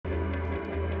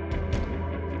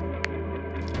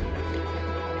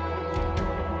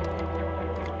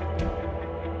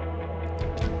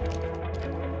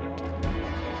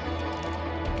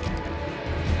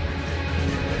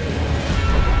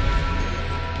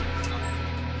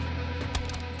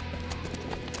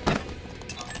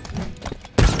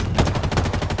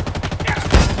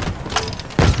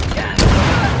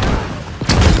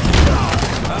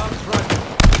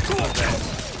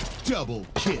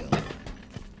kill.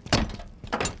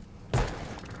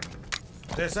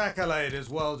 This accolade is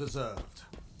well deserved.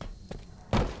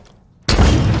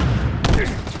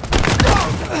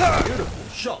 Beautiful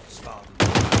shot, Spartan.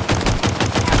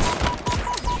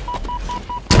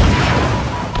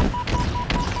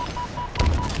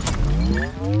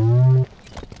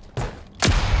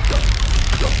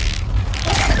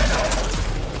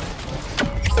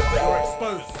 You're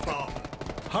exposed, Spartan.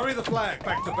 Hurry the flag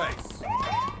back to base.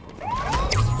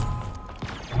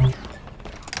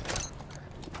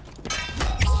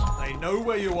 They know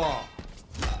where you are.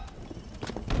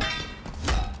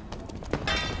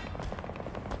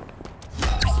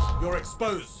 You're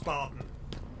exposed, Spartan.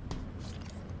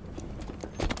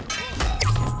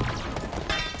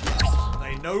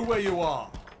 They know where you are.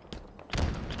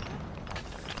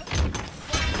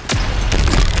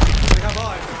 We have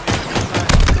eyes on the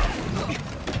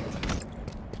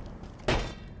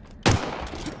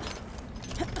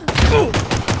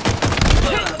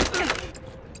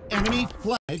Enemy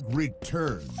flag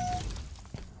returned.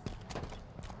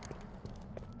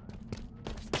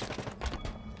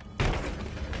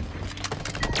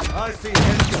 I see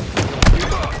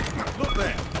headshots. Look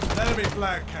there, enemy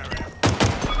flag carrier.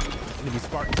 Enemy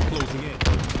Spartans closing in.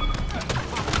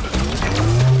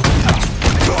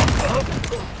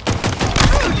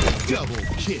 Double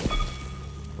kill.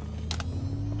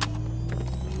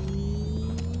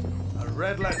 A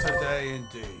red letter day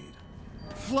indeed.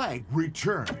 Flag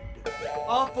returned.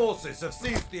 Our forces have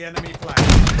seized the enemy flag.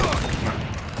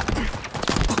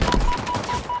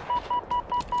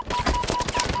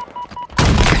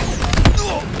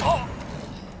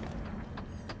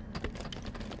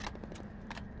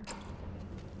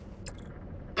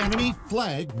 Enemy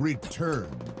flag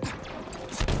returned.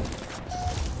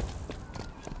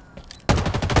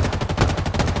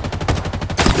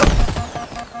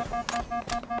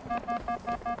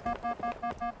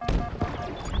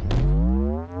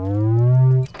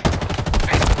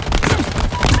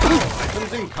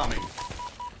 Items incoming.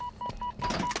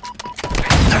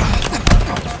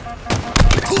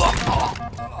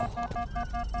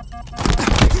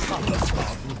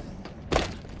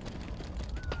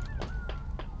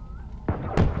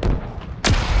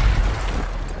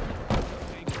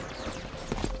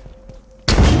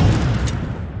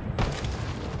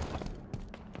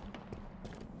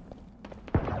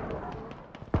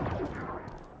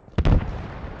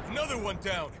 Another one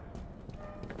down.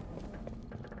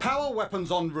 Power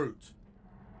weapons en route.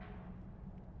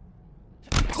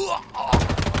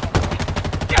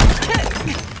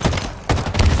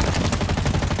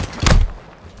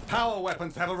 Power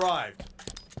weapons have arrived.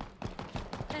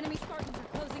 Enemy Spartans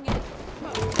are closing in.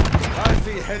 I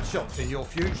see headshots in your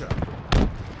future.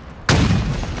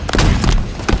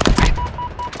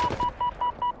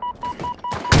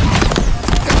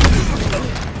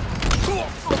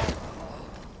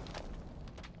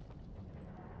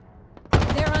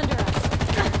 They're under us.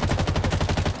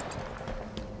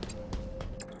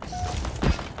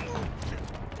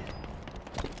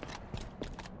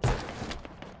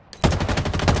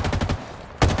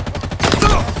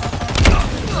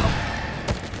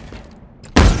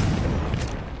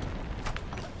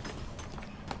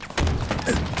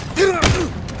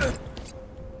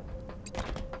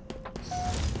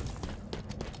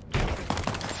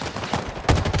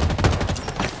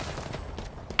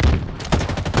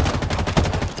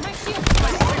 My shield's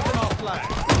fire. Taken our flag.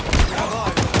 We have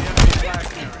eyes on the enemy flag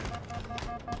carrier.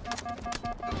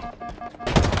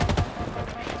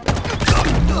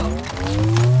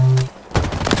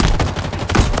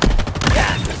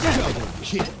 Double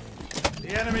kill. The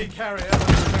enemy carrier has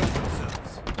revealed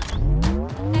themselves.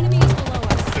 Enemy is below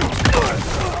us.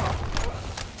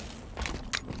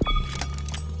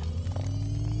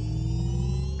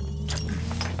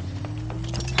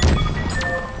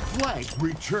 Flag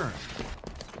returned.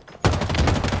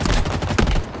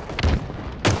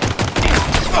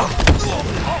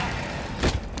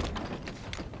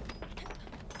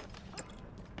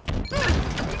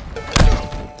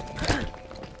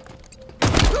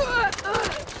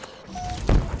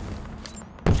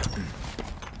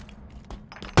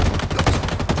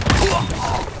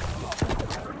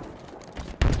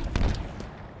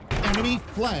 Enemy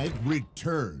flag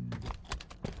returned.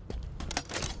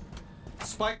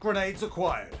 Spike grenades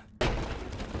acquired.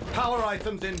 Power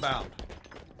items inbound.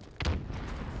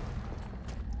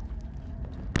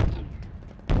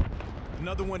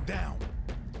 Another one down.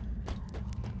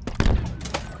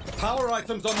 Power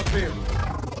items on the field.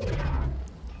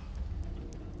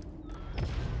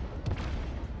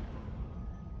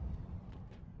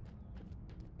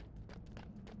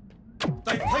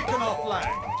 They've taken our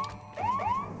flag.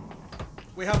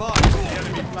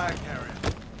 flag carrier.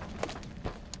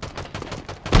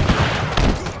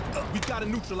 We gotta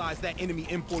neutralize that enemy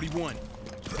M41.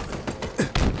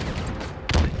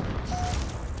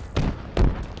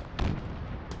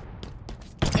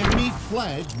 Enemy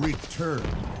flag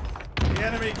returned. The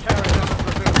enemy carrier has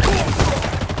revealed.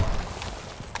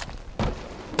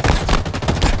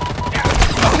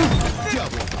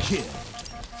 Double kill.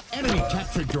 Enemy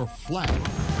captured your flag.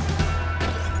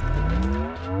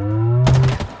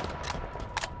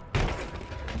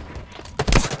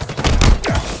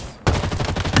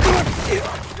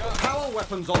 Power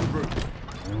weapons en route.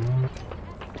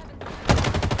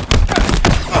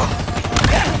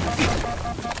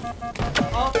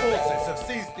 Our forces have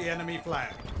seized the enemy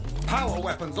flag. Power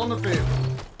weapons on the field.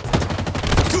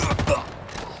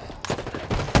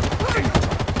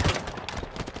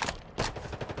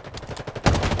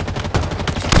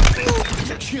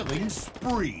 Killing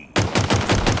spree.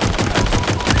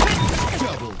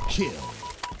 Double kill.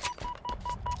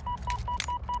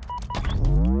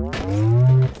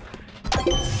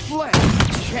 Flag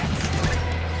captured.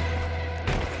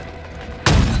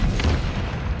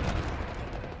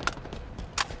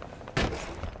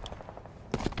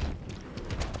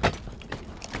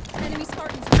 Enemy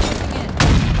Spartans are closing in.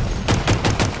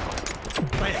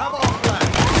 They have our flag.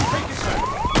 Take it back. We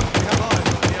have eyes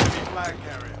on the enemy flag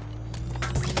carrier.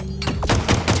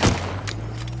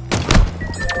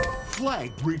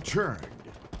 Flag returned.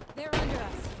 They're under us.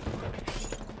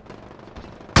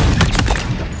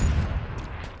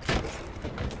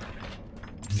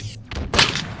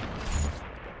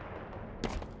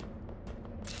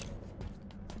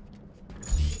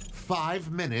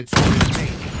 5 minutes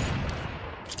remaining.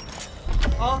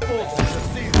 Our forces have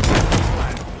seized the enemy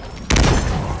flag.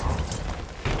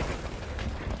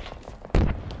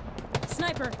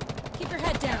 Sniper, keep your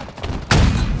head down.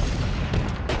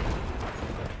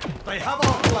 They have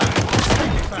our flag.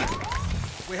 Take it back.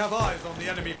 We have eyes on the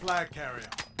enemy flag carrier.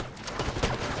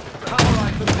 Power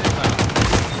items inbound.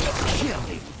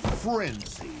 Killing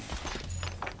frenzy.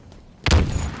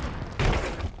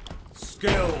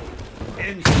 Skill,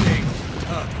 instinct,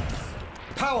 purpose.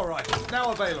 Power items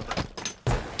now available.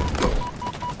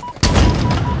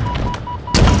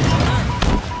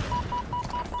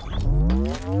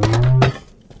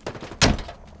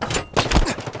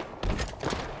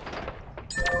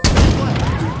 Flag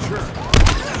returned.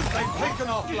 They've taken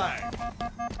our flag.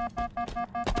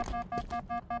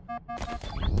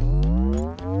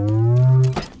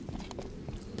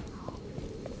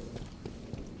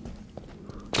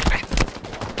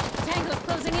 Tango's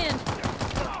closing in.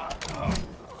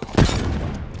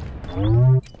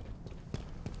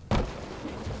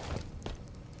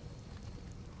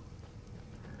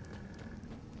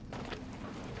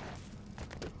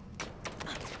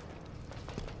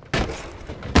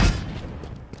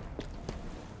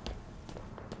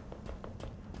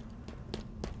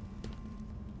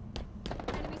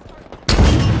 Enemy Spartans.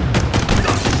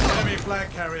 Enemy flag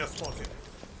carrier spotted.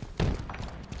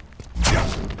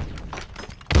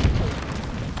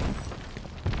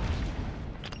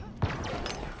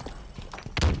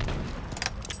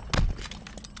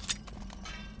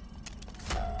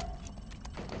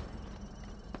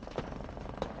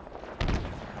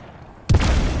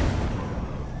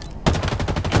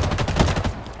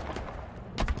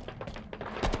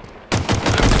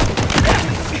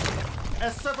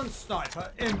 S7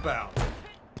 sniper inbound.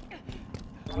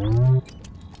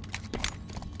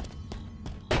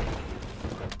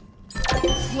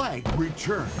 Flag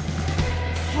returned.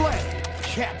 Flag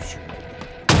captured.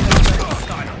 S7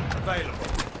 sniper available.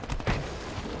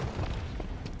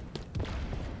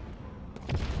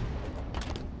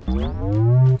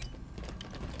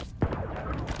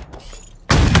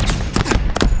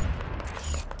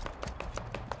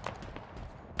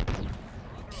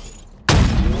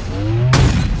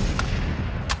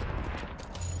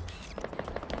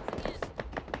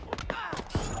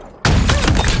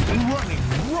 Running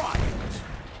riot.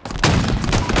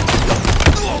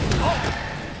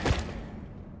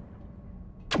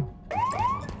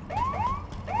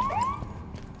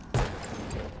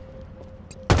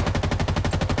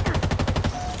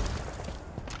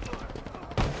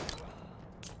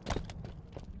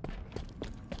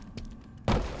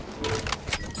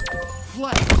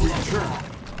 Flag returned.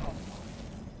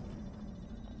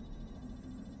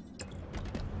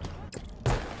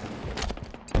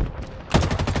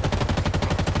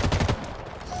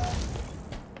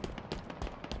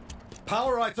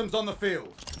 Power items on the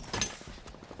field.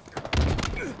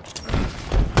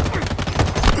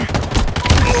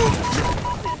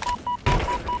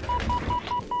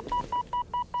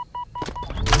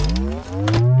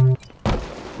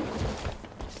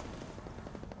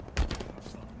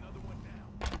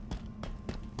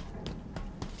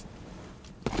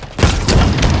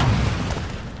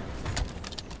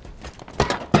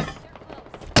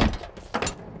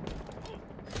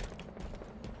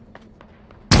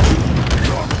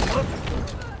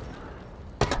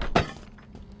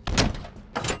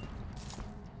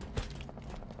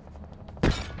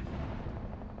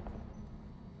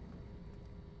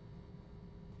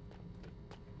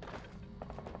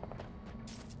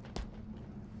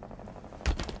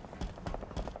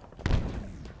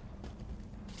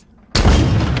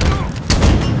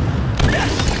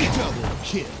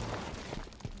 kill.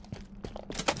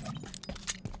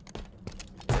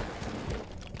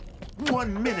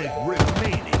 One minute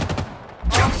remaining.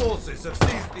 Our forces have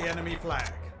seized the enemy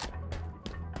flag.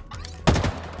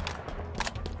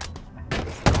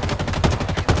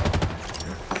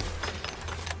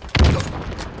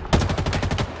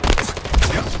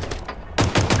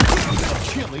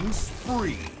 Killing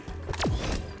spree.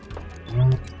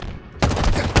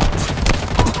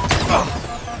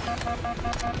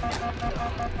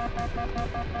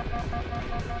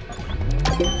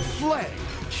 Flag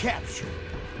captured.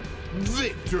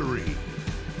 Victory.